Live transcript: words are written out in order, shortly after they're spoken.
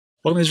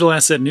Welcome to Digital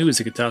Asset News.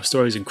 To get top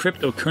stories in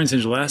cryptocurrency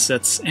digital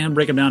assets and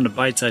break them down to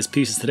bite-sized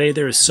pieces. Today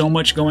there is so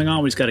much going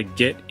on, we just got to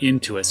get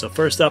into it. So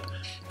first up,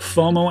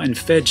 FOMO and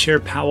Fed Chair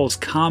Powell's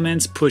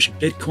comments push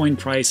Bitcoin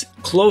price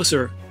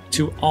closer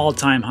to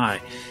all-time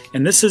high.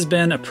 And this has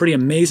been a pretty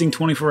amazing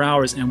 24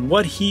 hours. And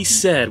what he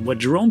said, what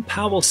Jerome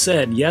Powell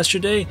said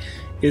yesterday,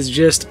 is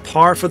just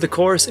par for the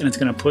course, and it's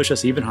going to push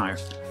us even higher.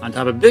 On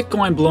top of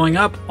Bitcoin blowing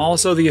up,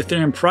 also the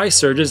Ethereum price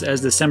surges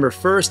as December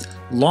 1st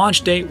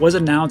launch date was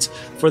announced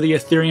for the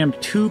Ethereum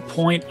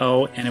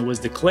 2.0, and it was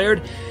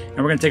declared. And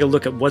we're going to take a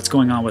look at what's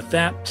going on with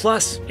that,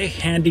 plus a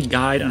handy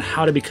guide on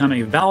how to become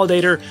a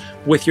validator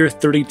with your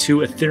 32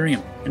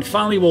 Ethereum. And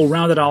finally, we'll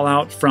round it all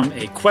out from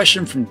a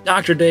question from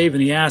Dr. Dave,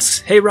 and he asks,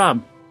 "Hey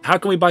Rob, how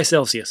can we buy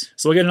Celsius?"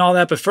 So we'll get into all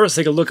that, but first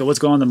take a look at what's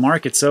going on in the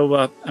market.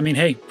 So,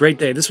 hey, great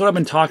day. This is what I've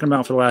been talking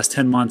about for the last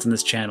 10 months on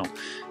this channel,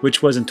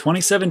 which was in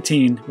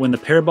 2017 when the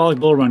parabolic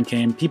bull run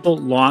came, people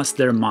lost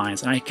their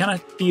minds. And I kind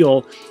of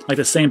feel like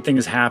the same thing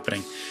is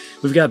happening.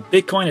 We've got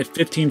Bitcoin at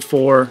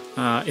 15.4,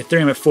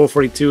 Ethereum at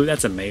 442.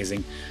 That's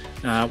amazing.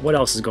 What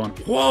else is going on?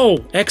 Whoa,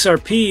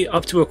 XRP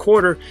up to a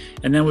quarter.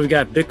 And then we've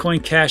got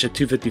Bitcoin Cash at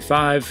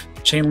 255,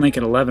 Chainlink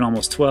at 11,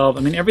 almost 12.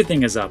 I mean,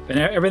 everything is up, and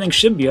everything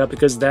should be up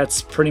because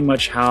that's pretty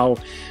much how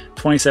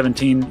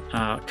 2017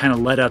 kind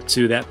of led up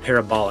to that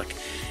parabolic.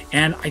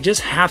 And I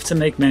just have to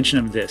make mention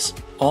of this.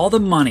 All the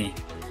money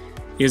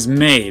is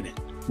made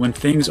when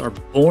things are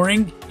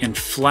boring and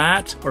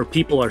flat, or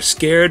people are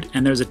scared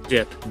and there's a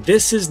dip.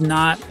 This is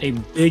not a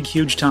big,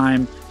 huge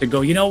time to go,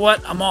 you know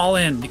what, I'm all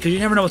in, because you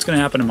never know what's going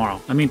to happen tomorrow.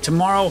 I mean,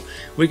 tomorrow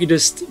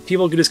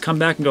people could just come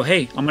back and go,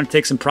 hey, I'm going to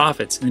take some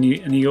profits. And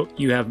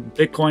you have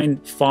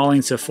Bitcoin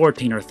falling to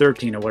 14 or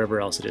 13 or whatever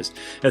else it is.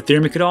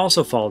 Ethereum could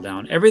also fall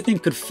down. Everything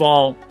could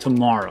fall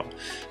tomorrow.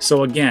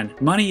 So again,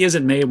 money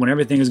isn't made when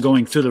everything is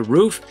going through the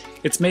roof.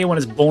 It's made when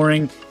it's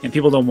boring and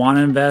people don't want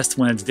to invest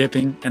when it's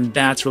dipping. And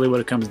that's really what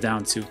it comes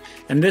down to.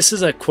 And this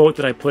is a quote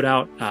that I put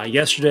out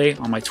yesterday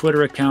on my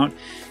Twitter account.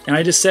 And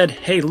I just said,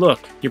 hey, look,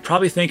 you're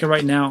probably thinking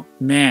right now,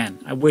 man,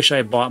 I wish I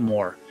had bought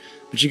more.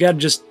 But you got to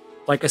just,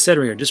 like I said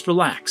earlier, just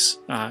relax.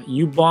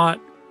 You bought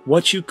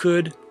what you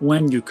could,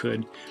 when you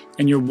could,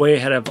 and you're way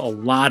ahead of a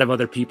lot of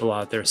other people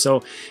out there.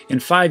 So in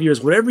 5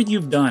 years, whatever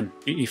you've done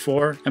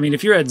before, I mean,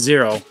 if you're at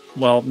zero,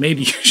 well,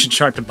 maybe you should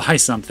start to buy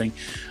something.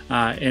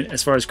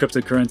 As far as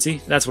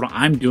cryptocurrency, that's what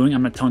I'm doing.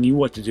 I'm not telling you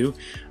what to do,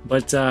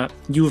 but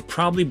you've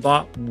probably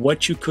bought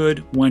what you could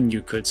when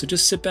you could. So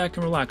just sit back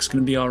and relax. It's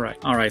going to be all right.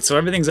 All right, so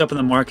everything's up in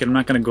the market. I'm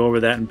not going to go over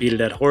that and beat a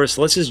dead horse.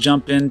 So let's just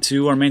jump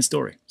into our main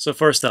story. So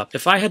first up,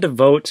 if I had to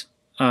vote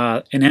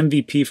an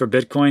MVP for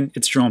Bitcoin,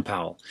 it's Jerome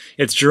Powell.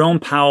 It's Jerome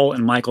Powell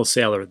and Michael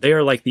Saylor. They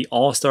are like the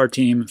all-star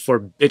team for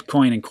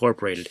Bitcoin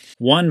Incorporated.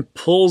 One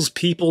pulls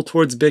people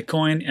towards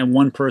Bitcoin, and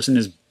one person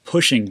is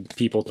pushing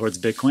people towards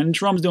Bitcoin, and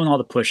Jerome's doing all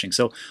the pushing.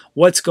 So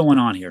what's going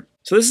on here?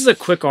 So this is a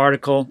quick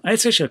article.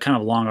 It's actually a kind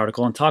of long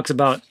article, and talks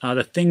about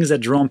the things that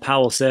Jerome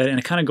Powell said, and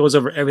it kind of goes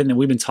over everything that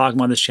we've been talking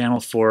about on this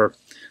channel for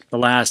the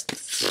last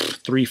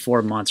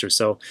 3-4 months or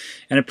so.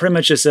 And it pretty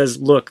much just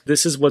says, look,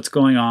 this is what's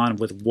going on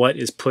with what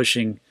is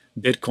pushing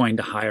Bitcoin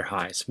to higher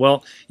highs.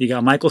 Well, you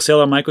got Michael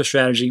Saylor,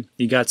 MicroStrategy,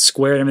 you got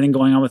Square, and everything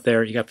going on with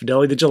there. You got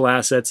Fidelity Digital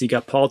Assets, you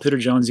got Paul Tudor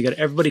Jones, you got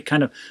everybody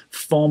kind of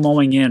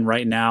FOMOing in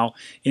right now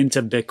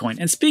into Bitcoin.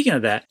 And speaking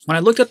of that, when I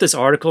looked up this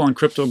article on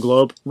Crypto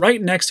Globe,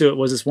 right next to it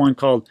was this one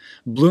called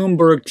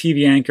Bloomberg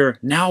TV Anchor,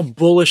 Now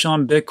Bullish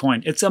on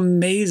Bitcoin. It's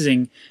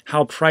amazing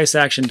how price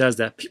action does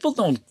that. People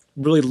don't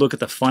really look at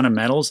the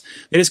fundamentals.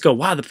 They just go,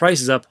 wow, the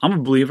price is up, I'm a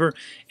believer.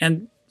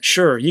 And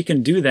sure, you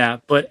can do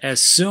that, but as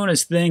soon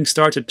as things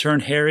start to turn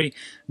hairy,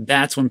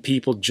 that's when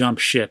people jump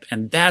ship.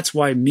 And that's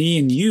why me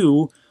and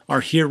you are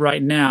here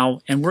right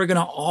now, and we're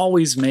going to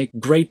always make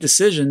great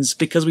decisions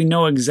because we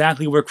know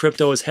exactly where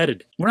crypto is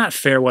headed. We're not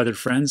fair-weathered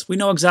friends. We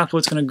know exactly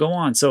what's going to go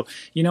on. So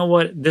you know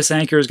what? This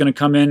anchor is going to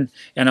come in,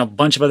 and a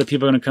bunch of other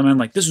people are going to come in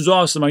like, this is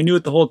awesome, I knew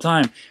it the whole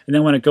time. And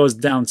then when it goes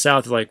down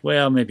south, they're like,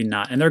 well, maybe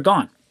not. And they're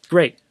gone.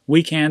 Great.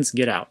 Weak hands,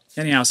 get out.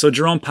 Anyhow, so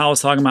Jerome Powell is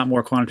talking about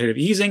more quantitative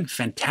easing.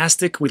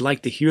 Fantastic. We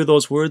like to hear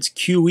those words.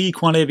 QE,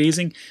 quantitative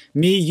easing.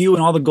 Me, you,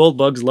 and all the gold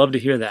bugs love to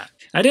hear that.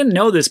 I didn't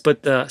know this,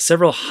 but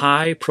several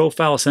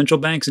high-profile central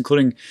banks,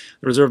 including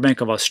the Reserve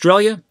Bank of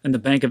Australia and the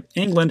Bank of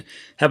England,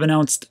 have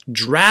announced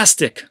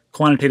drastic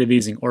quantitative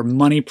easing, or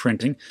money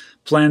printing,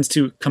 plans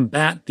to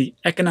combat the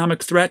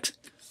economic threat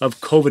of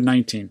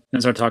COVID-19.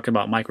 And start talking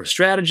about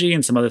MicroStrategy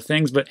and some other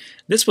things, but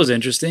this was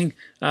interesting.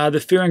 The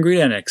Fear and Greed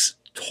Index.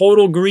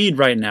 Total greed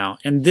right now,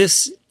 and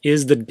this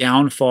is the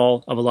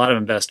downfall of a lot of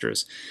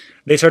investors.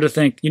 They start to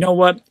think, you know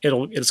what,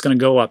 it's going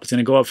to go up. It's going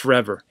to go up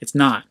forever. It's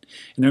not.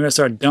 And they're going to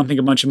start dumping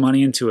a bunch of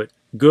money into it.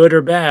 good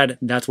or bad,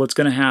 that's what's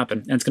going to happen.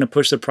 And it's going to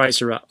push the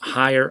price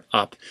higher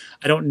up.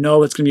 I don't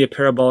know if it's going to be a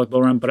parabolic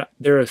bull run, but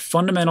there are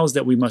fundamentals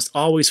that we must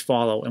always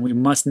follow, and we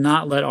must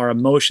not let our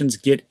emotions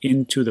get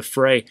into the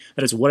fray.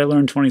 That is what I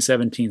learned in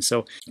 2017.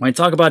 So when I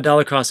talk about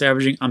dollar cost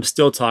averaging, I'm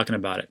still talking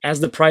about it. As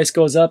the price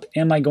goes up,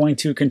 am I going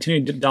to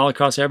continue to dollar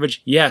cost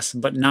average? Yes,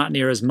 but not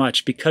near as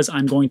much, because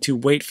I'm going to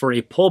wait for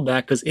a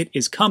pullback because it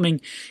is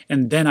coming,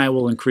 and then I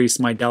will increase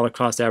my dollar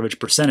cost average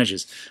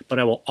percentages. But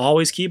I will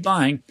always keep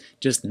buying,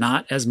 just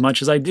not as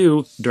much as I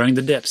do during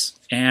the dips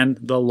and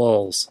the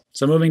lulls.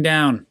 So moving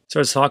down, so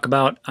let's talk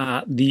about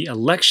the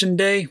election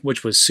day,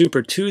 which was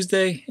Super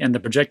Tuesday, and the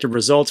projected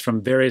results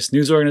from various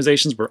news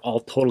organizations were all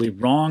totally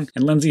wrong.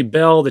 And Lindsay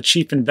Bell, the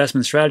chief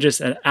investment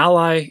strategist at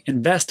Ally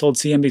Invest, told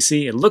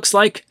CNBC, it looks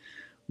like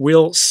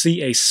we'll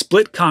see a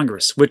split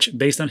Congress, which,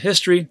 based on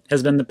history,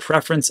 has been the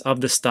preference of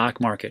the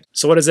stock market.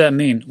 So what does that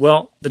mean?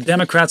 Well, the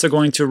Democrats are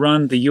going to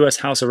run the U.S.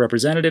 House of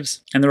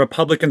Representatives, and the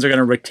Republicans are going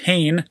to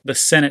retain the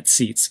Senate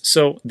seats.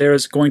 So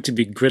there's going to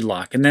be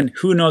gridlock. And then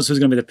who knows who's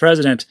going to be the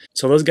president?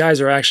 So those guys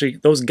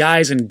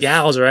and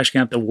gals are actually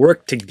going to have to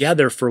work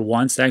together for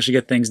once to actually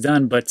get things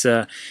done. But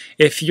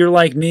if you're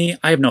like me,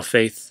 I have no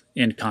faith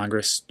in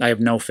Congress. I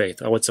have no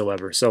faith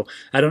whatsoever. So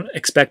I don't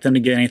expect them to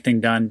get anything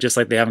done, just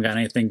like they haven't gotten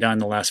anything done in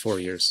the last 4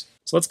 years.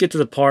 So let's get to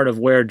the part of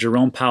where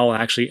Jerome Powell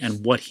actually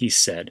and what he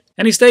said.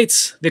 And he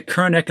states, the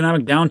current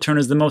economic downturn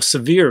is the most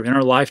severe in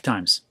our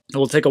lifetimes. It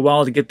will take a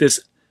while to get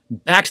this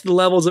back to the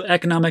levels of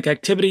economic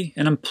activity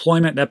and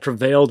employment that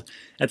prevailed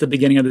at the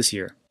beginning of this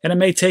year. And it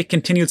may take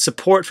continued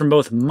support from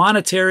both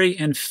monetary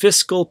and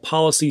fiscal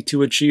policy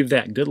to achieve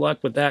that. Good luck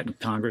with that in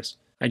Congress.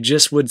 I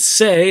just would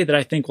say that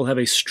I think we'll have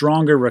a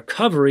stronger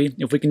recovery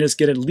if we can just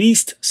get at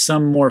least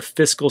some more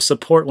fiscal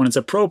support when it's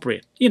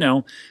appropriate. You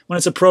know, when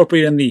it's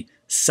appropriate in the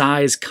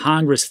size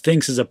Congress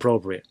thinks is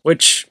appropriate,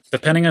 which,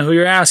 depending on who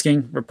you're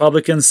asking,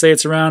 Republicans say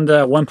it's around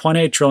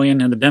 1.8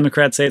 trillion and the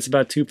Democrats say it's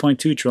about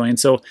 2.2 trillion.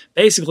 So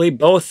basically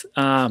both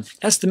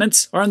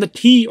estimates are in the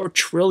T or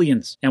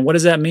trillions. And what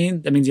does that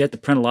mean? That means you have to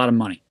print a lot of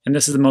money. And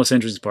this is the most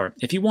interesting part.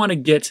 If you want to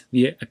get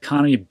the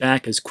economy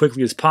back as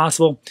quickly as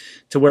possible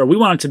to where we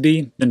want it to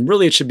be, then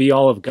really it should be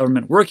all of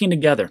government working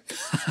together.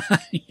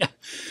 Yeah.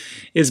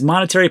 Is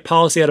monetary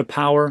policy out of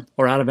power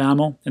or out of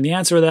ammo? And the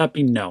answer to that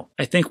be no.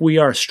 I think we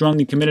are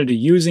strongly committed to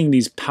using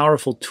these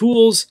powerful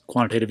tools,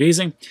 quantitative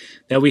easing,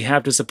 that we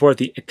have to support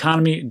the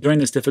economy during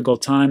this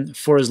difficult time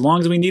for as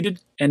long as we need it,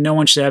 and no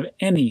one should have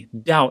any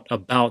doubt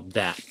about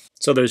that.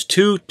 So there's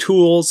two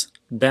tools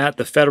that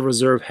the Federal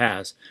Reserve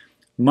has: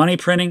 money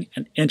printing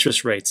and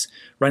interest rates.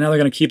 Right now they're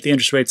going to keep the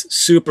interest rates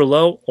super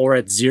low or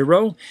at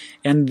zero,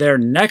 and their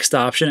next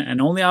option,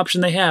 and only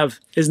option they have,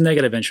 is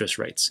negative interest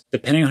rates.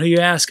 Depending on who you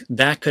ask,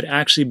 that could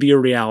actually be a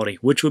reality,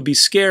 which would be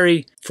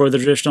scary for the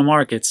traditional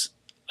markets.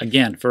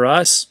 Again, for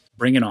us,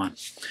 bring it on.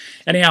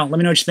 Anyhow, let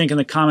me know what you think in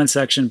the comment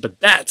section, but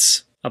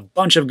that's a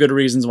bunch of good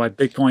reasons why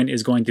Bitcoin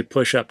is going to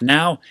push up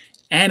now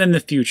and in the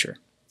future.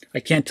 I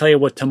can't tell you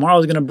what tomorrow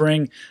is going to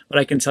bring, but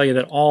I can tell you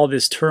that all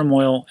this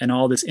turmoil and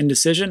all this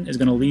indecision is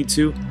going to lead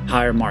to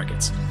higher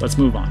markets. Let's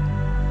move on.